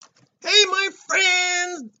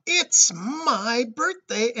It's my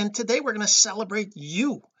birthday, and today we're going to celebrate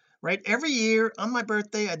you, right? Every year on my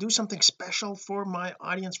birthday I do something special for my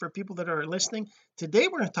audience, for people that are listening. Today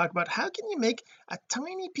we're going to talk about how can you make a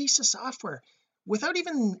tiny piece of software without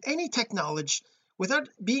even any technology, without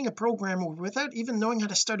being a programmer, without even knowing how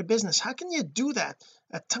to start a business. How can you do that?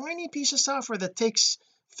 A tiny piece of software that takes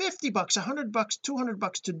 $50, $100,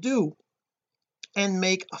 $200 to do, and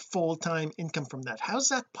make a full-time income from that. How's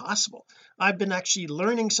that possible? I've been actually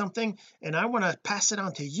learning something, and I want to pass it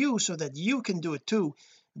on to you so that you can do it too.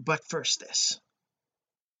 But first, this.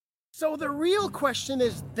 So the real question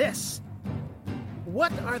is this: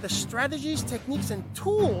 what are the strategies, techniques, and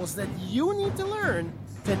tools that you need to learn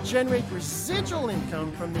to generate residual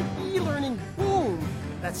income from the e-learning boom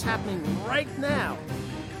that's happening right now?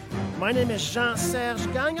 My name is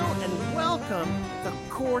Jean-Serge Gagnon, and welcome to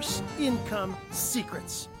Course Income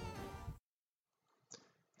Secrets.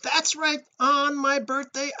 That's right. On my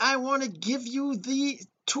birthday, I want to give you the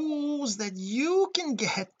tools that you can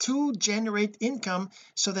get to generate income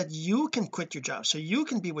so that you can quit your job, so you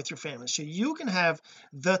can be with your family, so you can have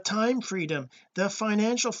the time freedom, the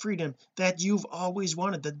financial freedom that you've always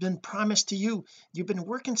wanted, that's been promised to you. You've been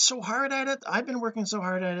working so hard at it. I've been working so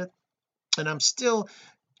hard at it, and I'm still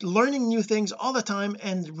learning new things all the time.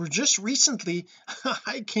 And just recently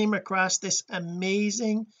I came across this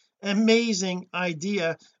amazing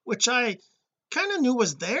idea, which I kind of knew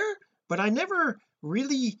was there, but I never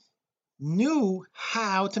really knew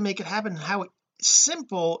how to make it happen, how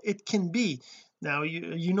simple it can be. Now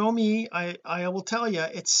you know me, I will tell you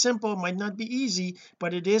it's simple. It might not be easy,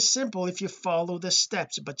 but it is simple if you follow the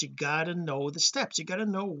steps. But you got to know the steps, you got to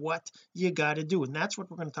know what you got to do, and that's what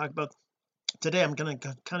we're going to talk about today. I'm going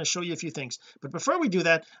to kind of show you a few things, but before we do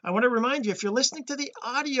that, I want to remind you, if you're listening to the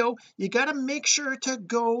audio, you got to make sure to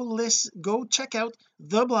go check out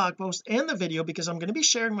the blog post and the video, because I'm going to be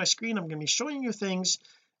sharing my screen. I'm going to be showing you things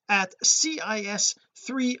at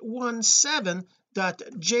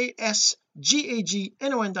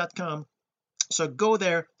cis317.jsgagnon.com. so go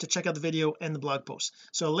there to check out the video and the blog post.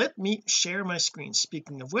 So let me share my screen.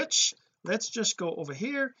 Speaking of which, let's just go over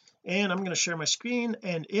here, and I'm going to share my screen.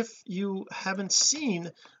 And if you haven't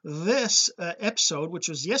seen this episode, which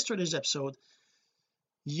was yesterday's episode,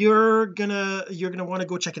 you're gonna want to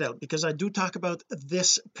go check it out, because I do talk about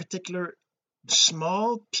this particular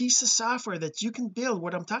small piece of software that you can build.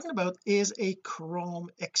 What I'm talking about is a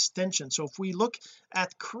Chrome extension. So if we look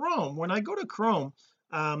at Chrome, when I go to Chrome,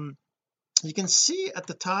 you can see at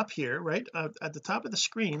the top here, right, at the top of the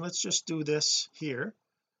screen, let's just do this here.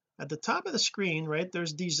 At the top of the screen, right,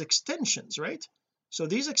 there's these extensions, right? So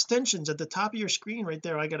these extensions at the top of your screen right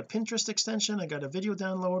there, I got a Pinterest extension, I got a video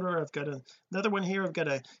downloader, I've got another one here, I've got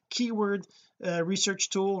a keyword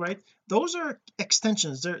research tool, right? Those are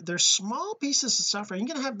extensions. They're small pieces of software. You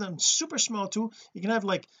can have them super small too. You can have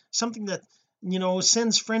like something that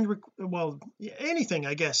sends anything,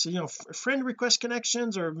 I guess, friend request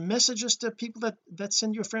connections, or messages to people that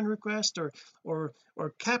send you a friend request, or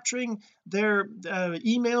capturing their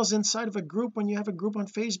emails inside of a group when you have a group on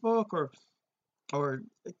Facebook, or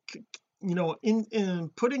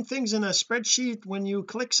in putting things in a spreadsheet when you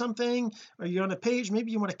click something, or you're on a page.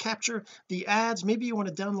 Maybe you want to capture the ads, maybe you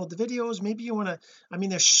want to download the videos, maybe you want to,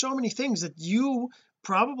 there's so many things that you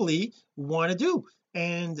probably want to do,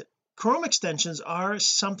 and Chrome extensions are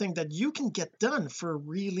something that you can get done for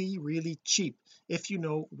really, really cheap if you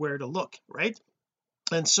know where to look, right?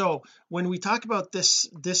 And so when we talk about this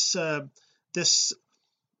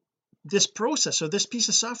process, or this piece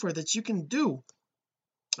of software that you can do,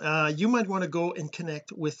 you might want to go and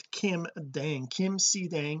connect with Kim C.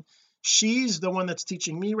 Dang. She's the one that's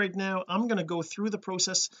teaching me right now. I'm going to go through the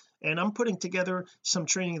process, and I'm putting together some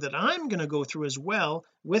training that I'm going to go through as well,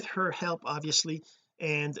 with her help, obviously,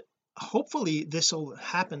 and hopefully this will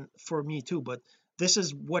happen for me too. But this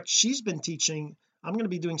is what she's been teaching. I'm going to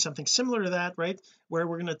be doing something similar to that, right, where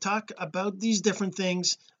we're going to talk about these different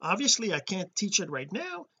things. Obviously I can't teach it right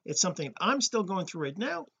now. It's something I'm still going through right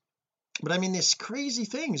now, but these crazy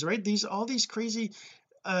things, right, all these crazy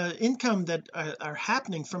income that are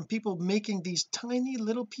happening from people making these tiny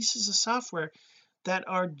little pieces of software that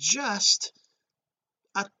are just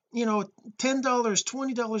at $10,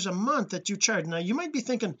 $20 a month that you charge. Now you might be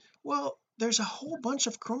thinking, well, there's a whole bunch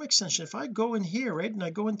of Chrome extensions. If I go in here, right, and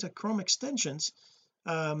I go into Chrome extensions,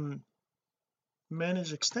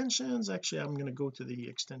 manage extensions, actually I'm going to go to the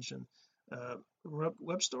extension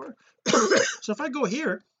web store. So if I go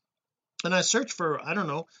here and I search for, I don't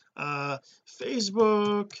know,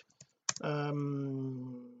 Facebook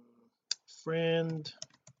friend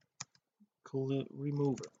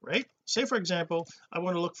remover, right? Say for example I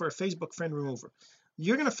want to look for a Facebook friend remover.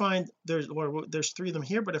 you're going to find there's 3 of them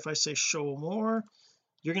here, but if I say show more,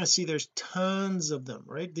 you're going to see there's tons of them,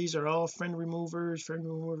 right? These are all friend remover,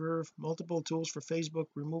 multiple tools for Facebook,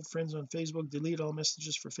 remove friends on Facebook, delete all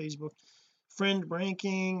messages for Facebook, friend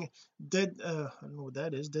ranking, I don't know what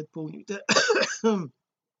that is, Deadpool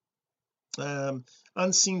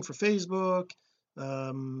unseen for Facebook,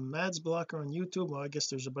 ads blocker on YouTube. Well, I guess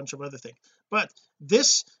there's a bunch of other things, but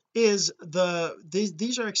this is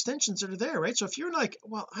these are extensions that are there, right? So if you're like,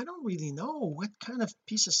 well, I don't really know what kind of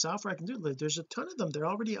piece of software I can do, there's a ton of them, they're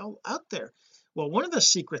already all out there. Well, one of the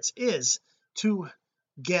secrets is to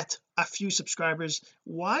get a few subscribers.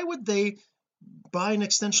 Why would they buy an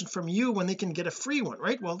extension from you when they can get a free one,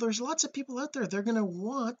 right? Well, there's lots of people out there, they're going to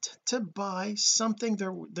want to buy something,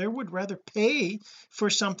 they would rather pay for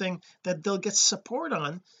something that they'll get support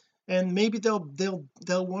on, and maybe they'll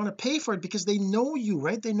want to pay for it because they know you,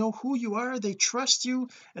 right? They know who you are, they trust you.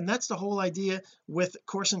 And that's the whole idea with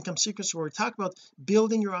Course Income Secrets, where we talk about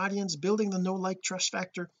building your audience, building the know, like, trust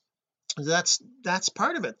factor. That's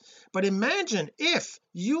part of it. But imagine if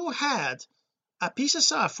you had a piece of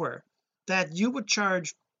software that you would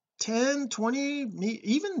charge 10, 20,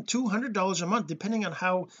 even $200 a month, depending on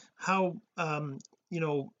how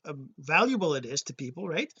valuable it is to people,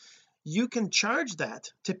 right? You can charge that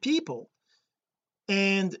to people,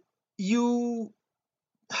 and you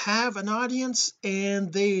have an audience,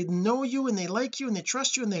 and they know you, and they like you, and they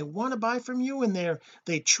trust you, and they want to buy from you, and they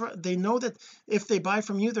know that if they buy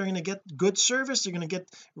from you, they're going to get good service, they're going to get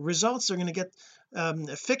results, they're going to get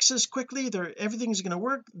fixes quickly, everything's going to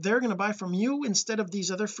work, they're going to buy from you instead of these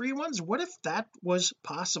other free ones. What if that was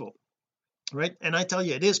possible, right? And I tell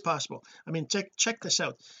you, it is possible. I mean, check this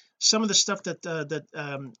out. Some of the stuff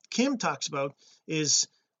that Kim talks about is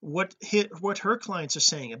what her clients are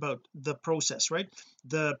saying about the process, right?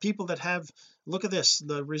 The people that have, look at this,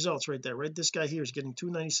 the results right there, right? This guy here is getting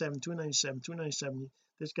 297.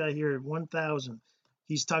 This guy here 1,000.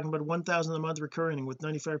 He's talking about 1,000 a month recurring with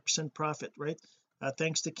 95% profit, right?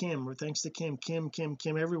 Thanks to Kim, or thanks to Kim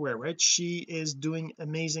everywhere, right? She is doing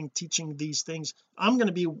amazing, teaching these things. I'm going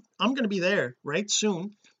to be there right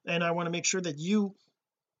soon, and I want to make sure that you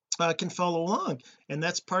can follow along. And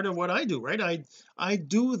that's part of what I do, right? I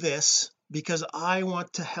do this because I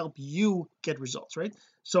want to help you get results, right?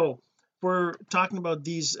 So we're talking about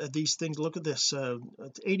these things. Look at this,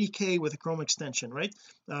 80K with a Chrome extension, right?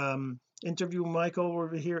 Interview Michael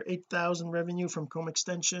over here, 8,000 revenue from Chrome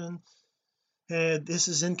extension. This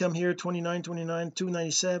is income here, 29,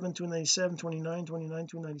 297, 29,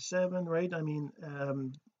 297, right? I mean,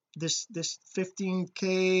 this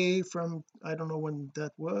 15K from, I don't know when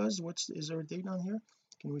that was. Is there a date on here?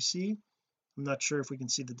 Can we see? I'm not sure if we can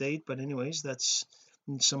see the date, but anyways, that's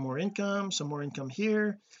some more income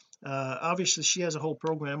here. Obviously she has a whole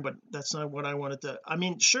program, but that's not what I wanted to. I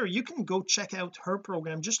mean, sure, you can go check out her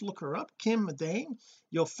program, just look her up, Kim Dang.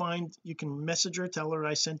 You can message her, tell her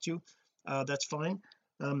I sent you. That's fine.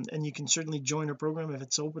 And you can certainly join her program if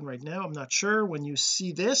it's open right now. I'm not sure when you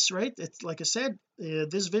see this, right? It's like I said,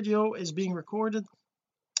 this video is being recorded.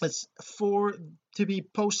 It's to be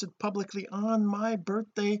posted publicly on my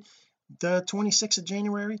birthday, the 26th of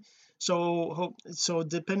January. So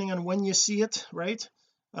depending on when you see it, right?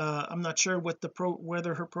 I'm not sure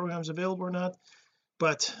whether her program's available or not,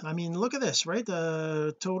 but I mean, look at this, right?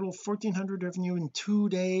 Total 1,400 revenue in 2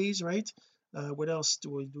 days, right? What else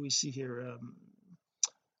do we see here?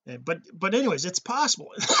 But anyways, it's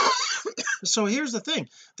possible. So here's the thing,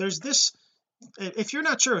 there's this, if you're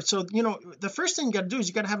not sure, so the first thing you got to do is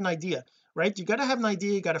you got to have an idea, right? You got to have an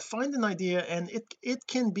idea, you got to find an idea, and it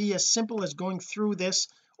can be as simple as going through this,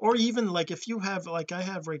 or even like if you have, like I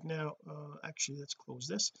have right now, actually let's close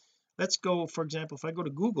this. Let's go, for example, if I go to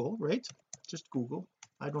Google, right, just Google,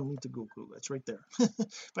 I don't need to Google, it's right there.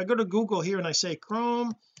 If I go to Google here and I say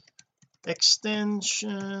Chrome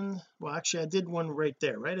extension, well actually I did one right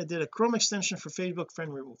there, right? I did a Chrome extension for Facebook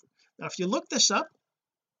friend remover. Now if you look this up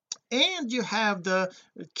and you have the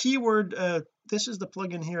keyword, this is the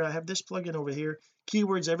plugin here, I have this plugin over here,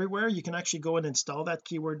 keywords everywhere, you can actually go and install that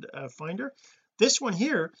keyword finder. This one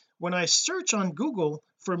here, when I search on Google,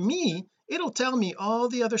 for me it'll tell me all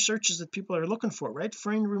the other searches that people are looking for, right?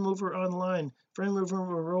 Friend remover online, friend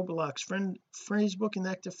remover Roblox, Facebook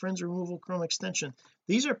inactive friends removal Chrome extension.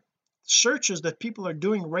 These are searches that people are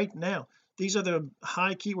doing right now. These are the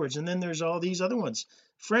high keywords, and then there's all these other ones.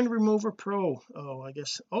 Friend remover pro, I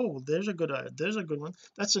guess, there's a good one.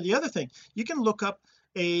 That's the other thing, you can look up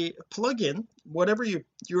a plugin, whatever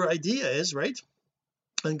your idea is, right,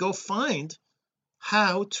 and go find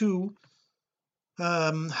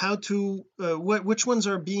which ones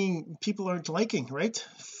are people aren't liking, right?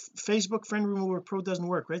 Facebook Friend Remover Pro doesn't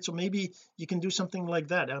work, right? So maybe you can do something like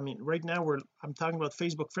that. I mean, right now I'm talking about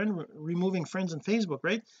Facebook removing friends on Facebook,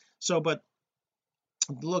 right? So but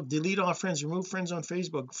look, delete all friends, remove friends on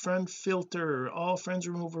Facebook, friend filter, all friends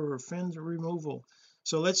remover, friend removal.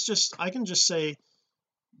 So I can just say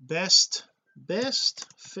best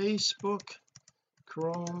Facebook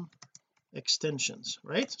Chrome extensions,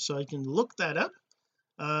 right? So I can look that up.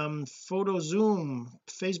 Photo zoom,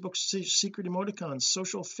 Facebook secret emoticons,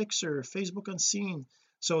 social fixer, Facebook unseen.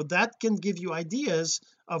 So that can give you ideas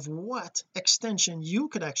of what extension you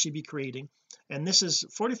could actually be creating. And this is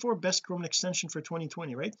 44 best Chrome extension for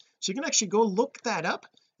 2020, right? So you can actually go look that up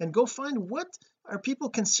and go find what are people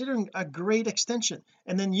considering a great extension,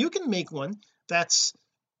 and then you can make one that's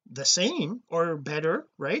the same or better,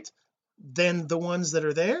 right, than the ones that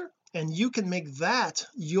are there, and you can make that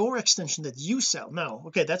your extension that you sell. Now,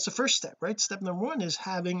 okay, that's the first step, right? Step number one is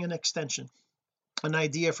having an extension, an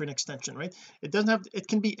idea for an extension, right? It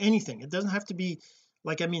can be anything. It doesn't have to be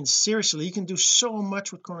like, I mean, seriously, you can do so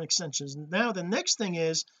much with Chrome extensions. Now the next thing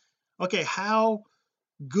is, okay, how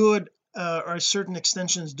good are certain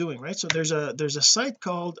extensions doing, right? So there's a site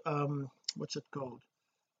called what's it called?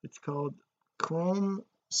 It's called Chrome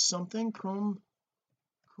something, Chrome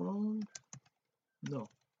no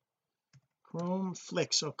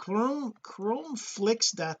Chromeflix. So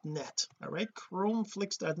chromeflix.net. All right,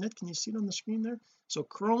 chromeflix.net. Can you see it on the screen there? So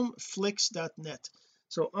chromeflix.net.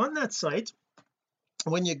 So on that site,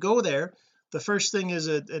 when you go there, the first thing is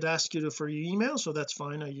it asks you for your email, so that's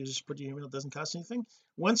fine. You just put your email, it doesn't cost anything.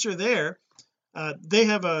 Once you're there, they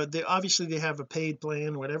obviously have a paid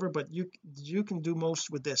plan, whatever, but you can do most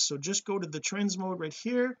with this. So just go to the trends mode right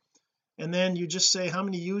here, and then you just say how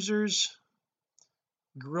many user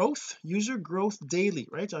growth daily,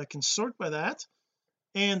 right? So I can sort by that,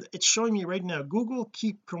 and it's showing me right now Google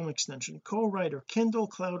Keep Chrome extension, co-writer, Kindle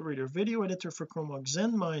Cloud Reader, video editor for Chrome,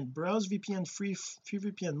 ZenMind, Browse VPN, free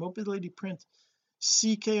VPN, Mobility Print,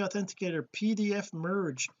 CK Authenticator, PDF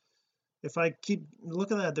Merge. If I keep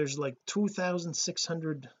look at that, there's like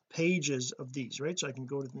 2,600 pages of these, right? So I can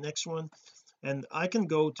go to the next one, and I can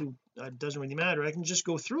go to it doesn't really matter, I can just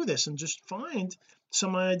go through this and just find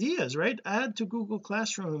some ideas, right? Add to Google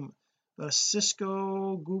Classroom,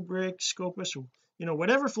 Cisco, Gubrick, Scopus,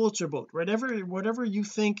 whatever floats your boat, whatever you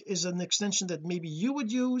think is an extension that maybe you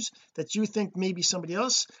would use, that you think maybe somebody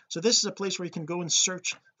else. So this is a place where you can go and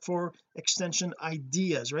search for extension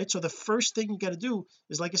ideas, right? So the first thing you got to do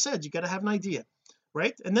is, like I said, you got to have an idea,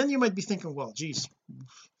 right? And then you might be thinking, well, geez,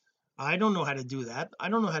 I don't know how to do that. I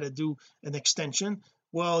don't know how to do an extension.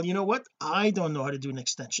 Well, you know what, I don't know how to do an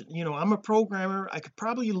extension. I'm a programmer. I could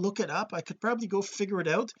probably look it up, I could probably go figure it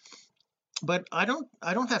out, but I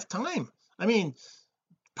don't have time. I mean,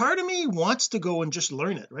 part of me wants to go and just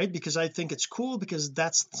learn it, right? Because I think it's cool, because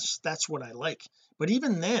that's what I like. But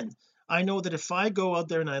even then, I know that if I go out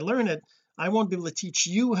there and I learn it, I won't be able to teach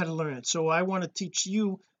you how to learn it. So I want to teach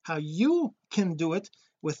you how you can do it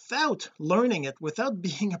without learning it, without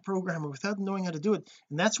being a programmer, without knowing how to do it.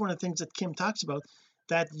 And that's one of the things that Kim talks about,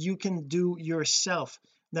 that you can do yourself.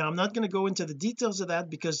 Now, I'm not going to go into the details of that,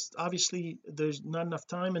 because obviously there's not enough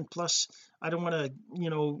time, and plus I don't want to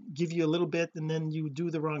give you a little bit and then you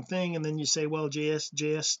do the wrong thing, and then you say, well,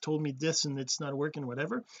 JS told me this and it's not working,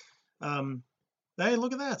 whatever. Hey,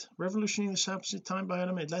 look at that, revolutionary substitute time by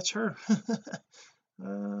automate, that's her.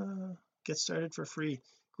 Get started for free,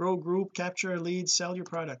 grow group, capture a lead, sell your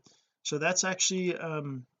product. So that's actually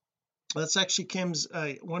Kim's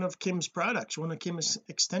one of Kim's products, one of Kim's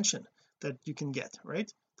extension that you can get, right,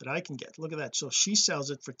 that I can get. Look at that. So she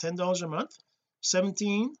sells it for $10 a month,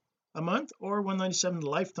 17 a month, or 197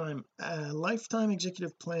 lifetime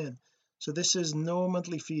executive plan. So this is no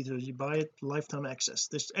monthly fee, you buy it lifetime access.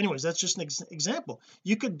 This, anyways, that's just an example.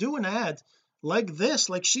 You could do an ad like this,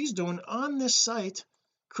 like she's doing on this site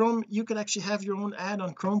Chrome. You could actually have your own ad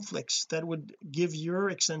on Chromeflix that would give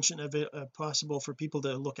your extension possible for people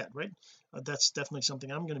to look at, right? That's definitely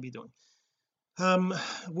something I'm going to be doing.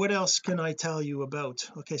 What else can I tell you about?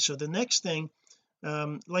 Okay, so the next thing,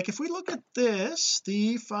 like if we look at this,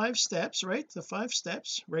 the 5 steps, right, the 5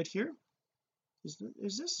 steps right here, is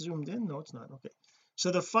this zoomed in? No, it's not. Okay, so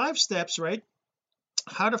the 5 steps, right,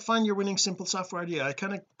 how to find your winning simple software idea. I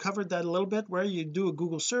kind of covered that a little bit, where you do a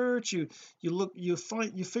Google search, you look, you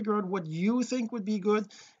figure out what you think would be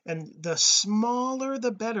good, and the smaller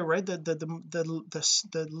the better, right?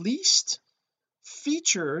 The least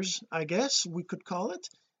features, I guess we could call it,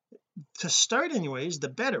 to start anyways, the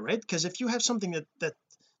better, right? Because if you have something that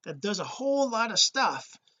does a whole lot of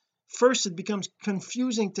stuff, first it becomes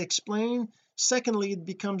confusing to explain, secondly it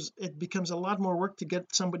becomes a lot more work to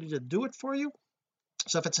get somebody to do it for you,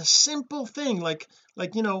 So if it's a simple thing like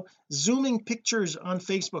zooming pictures on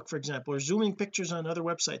Facebook, for example, or zooming pictures on other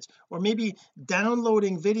websites, or maybe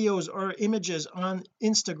downloading videos or images on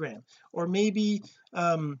Instagram, or maybe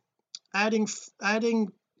adding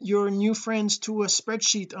your new friends to a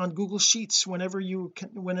spreadsheet on Google Sheets whenever you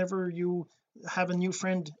have a new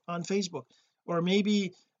friend on Facebook, or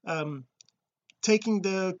maybe taking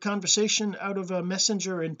the conversation out of a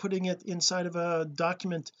messenger and putting it inside of a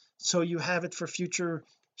document so you have it for future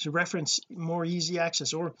reference, more easy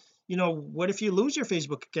access. Or what if you lose your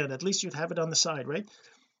Facebook account? At least you'd have it on the side, right?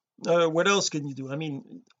 What else can you do? I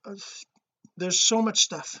mean, there's so much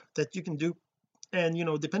stuff that you can do. And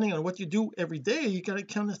depending on what you do every day, you got to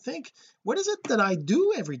kind of think, what is it that I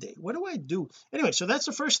do every day? What do I do anyway? So that's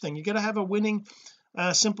the first thing. You got to have a winning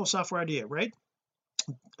simple software idea, right?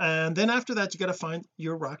 And then after that, you got to find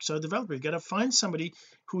your rockstar developer. You got to find somebody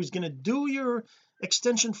who's going to do your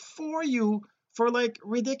extension for you for like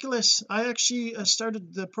ridiculous. I actually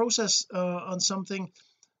started the process on something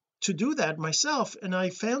to do that myself, and I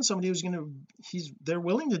found somebody who's they're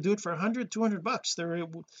willing to do it for 100-200 bucks. They're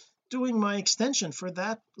doing my extension for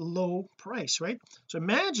that low price, right? So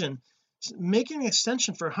imagine making an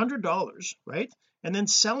extension for $100, right, and then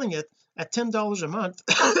selling it at $10 a month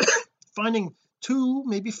finding 2,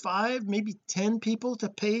 maybe 5, maybe 10 people to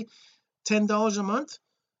pay $10 a month.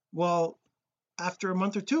 Well, after a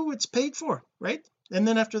month or two, it's paid for, right? And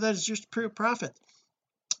then after that, it's just pure profit.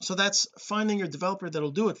 So that's finding your developer that'll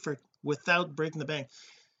do it for without breaking the bank,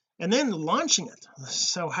 and then launching it.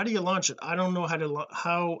 So how do you launch it? I don't know I've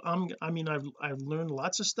learned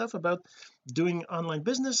lots of stuff about doing online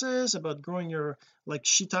businesses, about growing your, like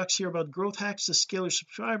she talks here about growth hacks to scale your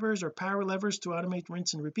subscribers, or power levers to automate,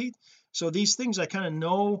 rinse and repeat. So these things I kind of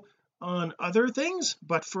know on other things,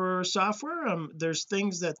 but for software there's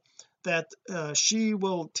things that she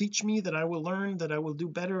will teach me, that I will learn, that I will do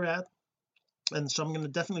better at. And so I'm going to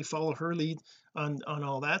definitely follow her lead on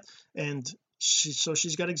all that. And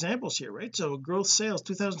she's got examples here, right? So growth sales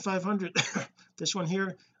 2,500 this one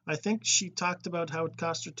here, I think she talked about how it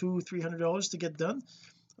cost her $200-300 to get done.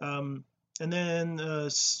 And then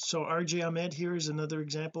so RJ Ahmed here is another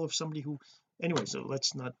example of somebody who, anyway, so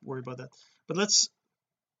let's not worry about that. But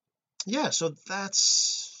so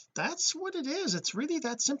that's what it is. It's really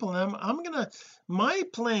that simple. And my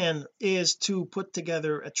plan is to put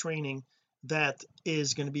together a training that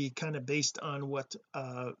is going to be kind of based on what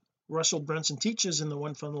Russell Brunson teaches in the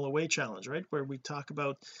One Funnel Away challenge, right, where we talk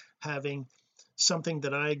about having something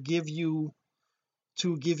that I give you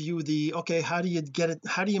to give you the, okay, how do you get it,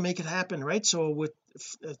 how do you make it happen, right? So with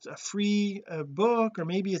a free book, or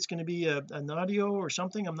maybe it's going to be an audio or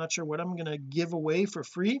something, I'm not sure what I'm going to give away for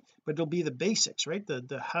free, but it'll be the basics, right,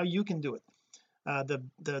 the how you can do it,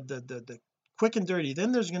 the quick and dirty.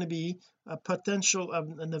 Then there's going to be a potential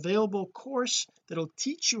of an available course that'll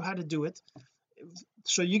teach you how to do it,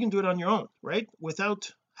 so you can do it on your own, right,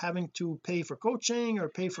 without having to pay for coaching or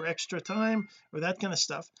pay for extra time or that kind of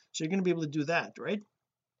stuff. So you're going to be able to do that, right?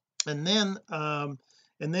 And then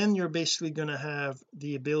you're basically going to have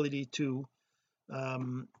the ability to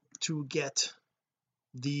get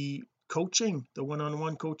the coaching, the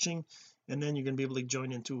one-on-one coaching, and then you're going to be able to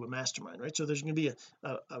join into a mastermind, right? So there's going to be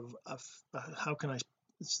how can I,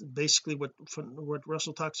 it's basically what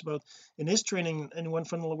Russell talks about in his training in One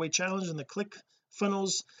Funnel Away challenge, and the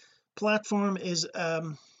ClickFunnels platform is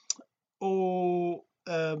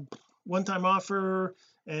one-time offer,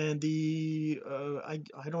 and the I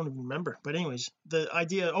don't even remember, but anyways, the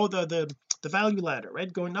idea, the value ladder,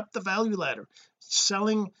 right, going up the value ladder,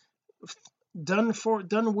 selling you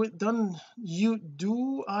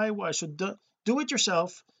DIY, so do it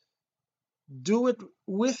yourself, do it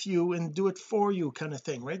with you, and do it for you kind of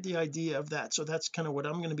thing, right, the idea of that. So that's kind of what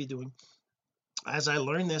I'm going to be doing. As I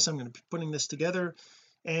learn this, I'm going to be putting this together,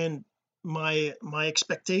 and my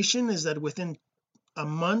expectation is that within a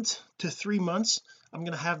month to 3 months I'm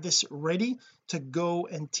going to have this ready to go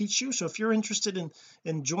and teach you. So if you're interested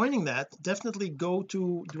in joining that, definitely go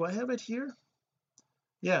to, do I have it here?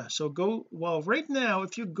 Yeah, so right now,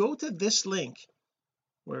 if you go to this link,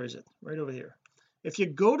 where is it? Right over here. If you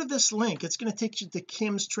go to this link, it's going to take you to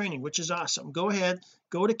Kim's training, which is awesome. Go ahead,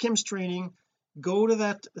 go to Kim's training, go to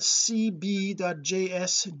that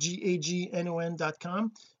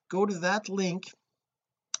cb.jsgagnon.com, go to that link,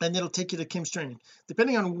 and it'll take you to Kim's training.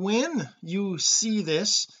 Depending on when you see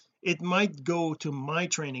this, it might go to my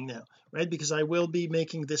training now, right, because I will be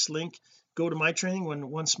making this link go to my training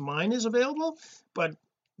once mine is available. But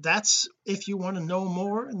that's if you want to know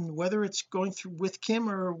more, and whether it's going through with Kim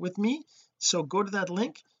or with me. So go to that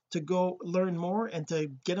link, to go learn more and to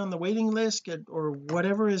get on the waiting list, or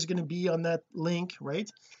whatever is going to be on that link, right?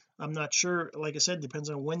 I'm not sure, like I said, depends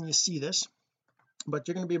on when you see this, but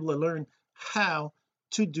you're going to be able to learn how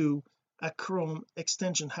to do a Chrome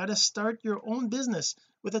extension, how to start your own business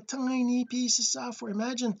with a tiny piece of software.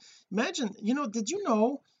 Imagine, did you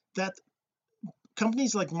know that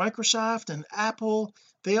companies like Microsoft and Apple,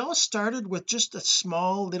 they all started with just a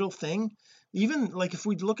small little thing? Even like if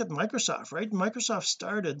we look at Microsoft, right, Microsoft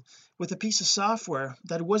started with a piece of software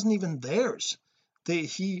that wasn't even theirs.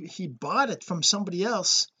 He bought it from somebody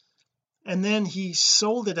else, and then he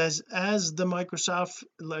sold it as the Microsoft,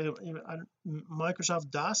 like,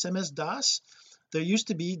 Microsoft DOS, MS-DOS. There used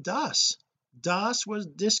to be DOS was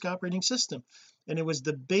disk operating system, and it was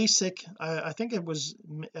the basic, I think it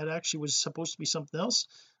actually was supposed to be something else.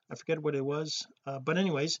 I forget what it was, but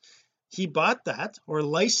anyways, he bought that or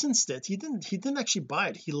licensed it. He didn't actually buy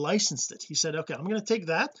it, he licensed it. He said, okay, I'm going to take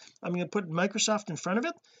that, I'm going to put Microsoft in front of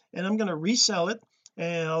it, and I'm going to resell it,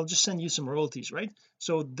 and I'll just send you some royalties, right?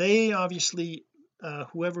 So they obviously,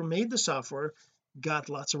 whoever made the software got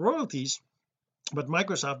lots of royalties, but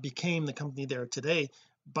Microsoft became the company there today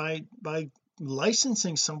by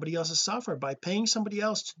licensing somebody else's software, by paying somebody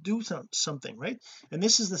else to do something, right? And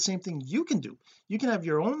this is the same thing you can do. You can have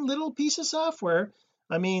your own little piece of software.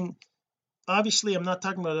 I mean, obviously I'm not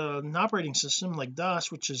talking about an operating system like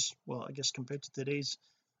DOS, which is, well, I guess compared to today's,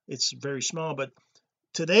 it's very small, but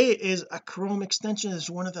today is a Chrome extension is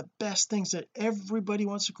one of the best things that everybody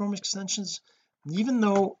wants. The Chrome extensions, even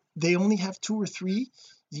though they only have 2 or 3,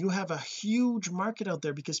 you have a huge market out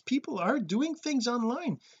there because people are doing things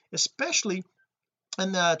online, especially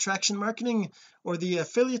in the attraction marketing or the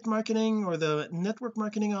affiliate marketing or the network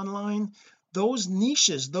marketing online. Those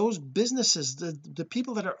niches, those businesses, the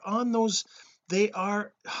people that are on those, they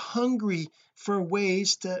are hungry for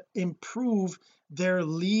ways to improve their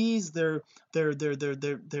leads, their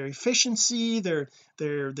efficiency,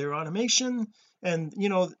 their automation. And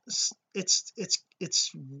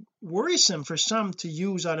it's worrisome for some to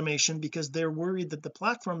use automation because they're worried that the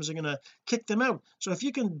platforms are going to kick them out. So if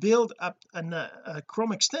you can build up a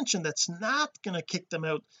Chrome extension that's not going to kick them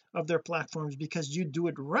out of their platforms because you do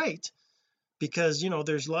it right, because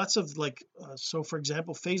there's lots of like, so for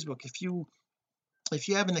example, Facebook, if you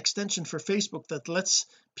have an extension for Facebook that lets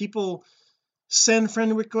people send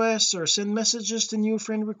friend requests or send messages to new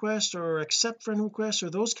friend requests or accept friend requests or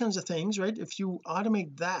those kinds of things, right? If you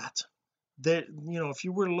automate that, if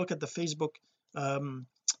you were to look at the Facebook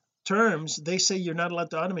terms, they say you're not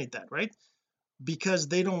allowed to automate that, right? Because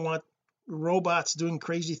they don't want robots doing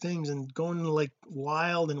crazy things and going like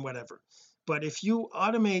wild and whatever. But if you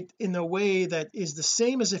automate in a way that is the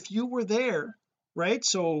same as if you were there, right?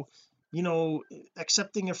 So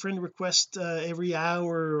accepting a friend request every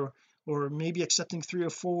hour, or maybe accepting 3 or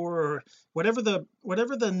 4, or whatever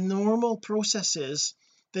the normal process is,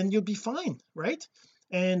 then you'll be fine, right?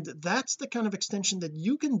 And that's the kind of extension that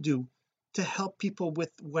you can do to help people with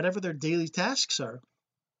whatever their daily tasks are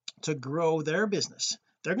to grow their business.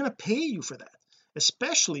 They're going to pay you for that,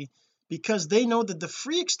 especially because they know that the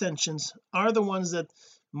free extensions are the ones that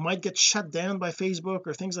might get shut down by Facebook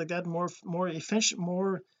or things like that more efficient,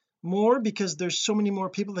 more because there's so many more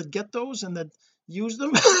people that get those and that use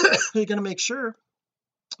them. You're going to make sure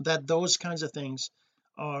that those kinds of things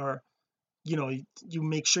are, you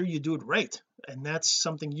make sure you do it right. And that's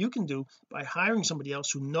something you can do by hiring somebody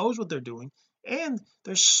else who knows what they're doing. And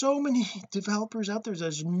there's so many developers out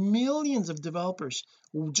there's millions of developers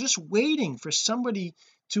just waiting for somebody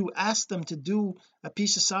to ask them to do a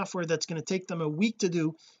piece of software that's going to take them a week to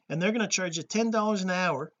do, and they're going to charge you $10 an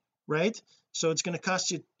hour, right? So it's going to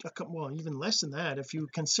cost you well, even less than that if you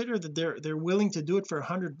consider that they're willing to do it for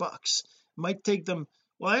 $100. Might take them,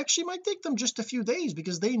 well, actually might take them just a few days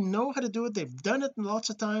because they know how to do it, they've done it lots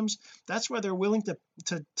of times. That's why they're willing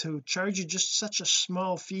to charge you just such a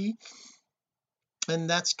small fee. And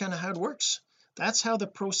that's kind of how it works. That's how the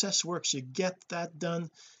process works. You get that done.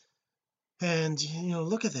 And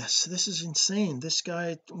look at this is insane. This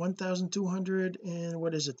guy 1,200 and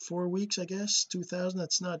what is it, 4 weeks, I guess 2,000.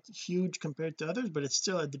 That's not huge compared to others, but it's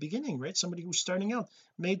still at the beginning, right? Somebody who's starting out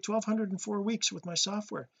made 1,200 in 4 weeks with my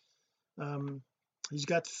software. He's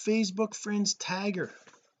got Facebook Friends Tagger.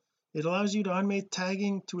 It allows you to automate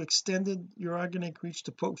tagging to extended your organic reach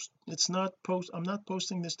to post. I'm not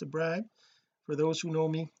posting this to brag. For those who know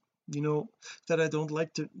me, you know that I don't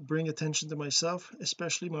like to bring attention to myself,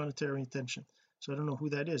 especially monetary attention. So I don't know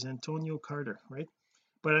who that is. Antonio Carter, right?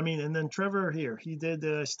 But I mean, and then Trevor here, he did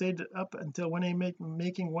stayed up until when I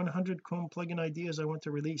making 100 Chrome plugin ideas I want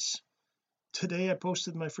to release. Today I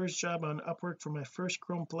posted my first job on Upwork for my first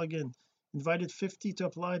Chrome plugin. invited 50 to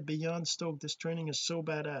apply. Beyond stoked, this training is so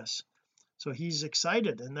badass. So he's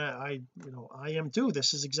excited, and I am too.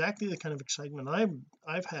 This is exactly the kind of excitement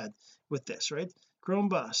I've had with this, right? Chrome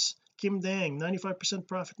Boss, Kim Dang, 95%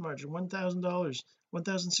 profit margin, $1,000,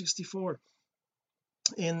 1,064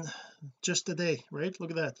 in just a day, right? Look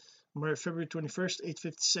at that. February 21st,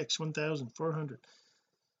 856, 1,400.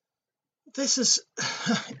 This is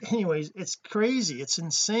anyways, it's crazy, it's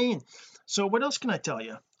insane. So what else can I tell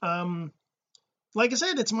you? Like I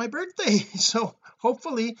said, it's my birthday, so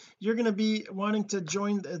hopefully you're going to be wanting to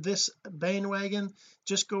join this bandwagon.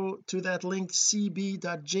 Just go to that link,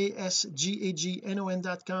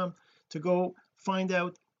 cb.jsgagnon.com, to go find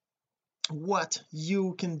out what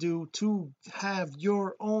you can do to have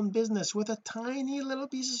your own business with a tiny little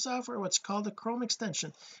piece of software, what's called a Chrome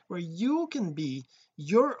extension, where you can be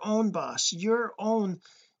your own boss, you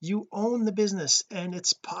own the business, and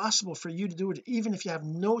it's possible for you to do it even if you have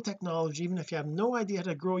no technology, even if you have no idea how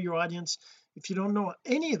to grow your audience. If you don't know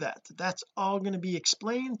any of that, that's all going to be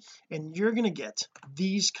explained, and you're going to get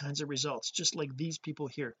these kinds of results just like these people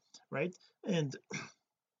here, right? And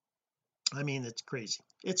I mean, it's crazy.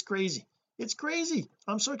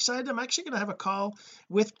 I'm so excited. I'm actually going to have a call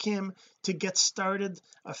with Kim to get started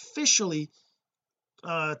officially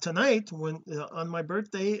tonight, when on my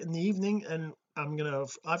birthday in the evening, and I'm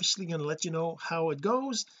obviously going to let you know how it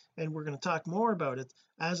goes, and we're going to talk more about it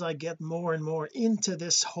as I get more and more into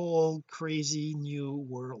this whole crazy new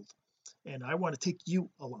world, and I want to take you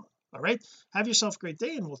along. All right, have yourself a great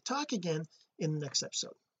day, and we'll talk again in the next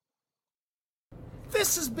episode.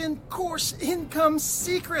 This has been Course Income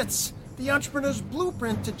Secrets, the entrepreneur's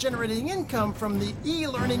blueprint to generating income from the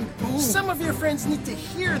e-learning boom. Some of your friends need to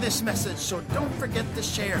hear this message, so don't forget to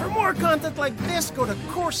share. For more content like this, go to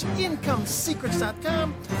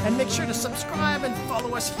CourseIncomeSecrets.com and make sure to subscribe and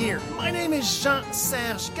follow us here. My name is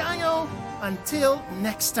Jean-Serge Gagnon. Until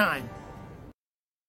next time.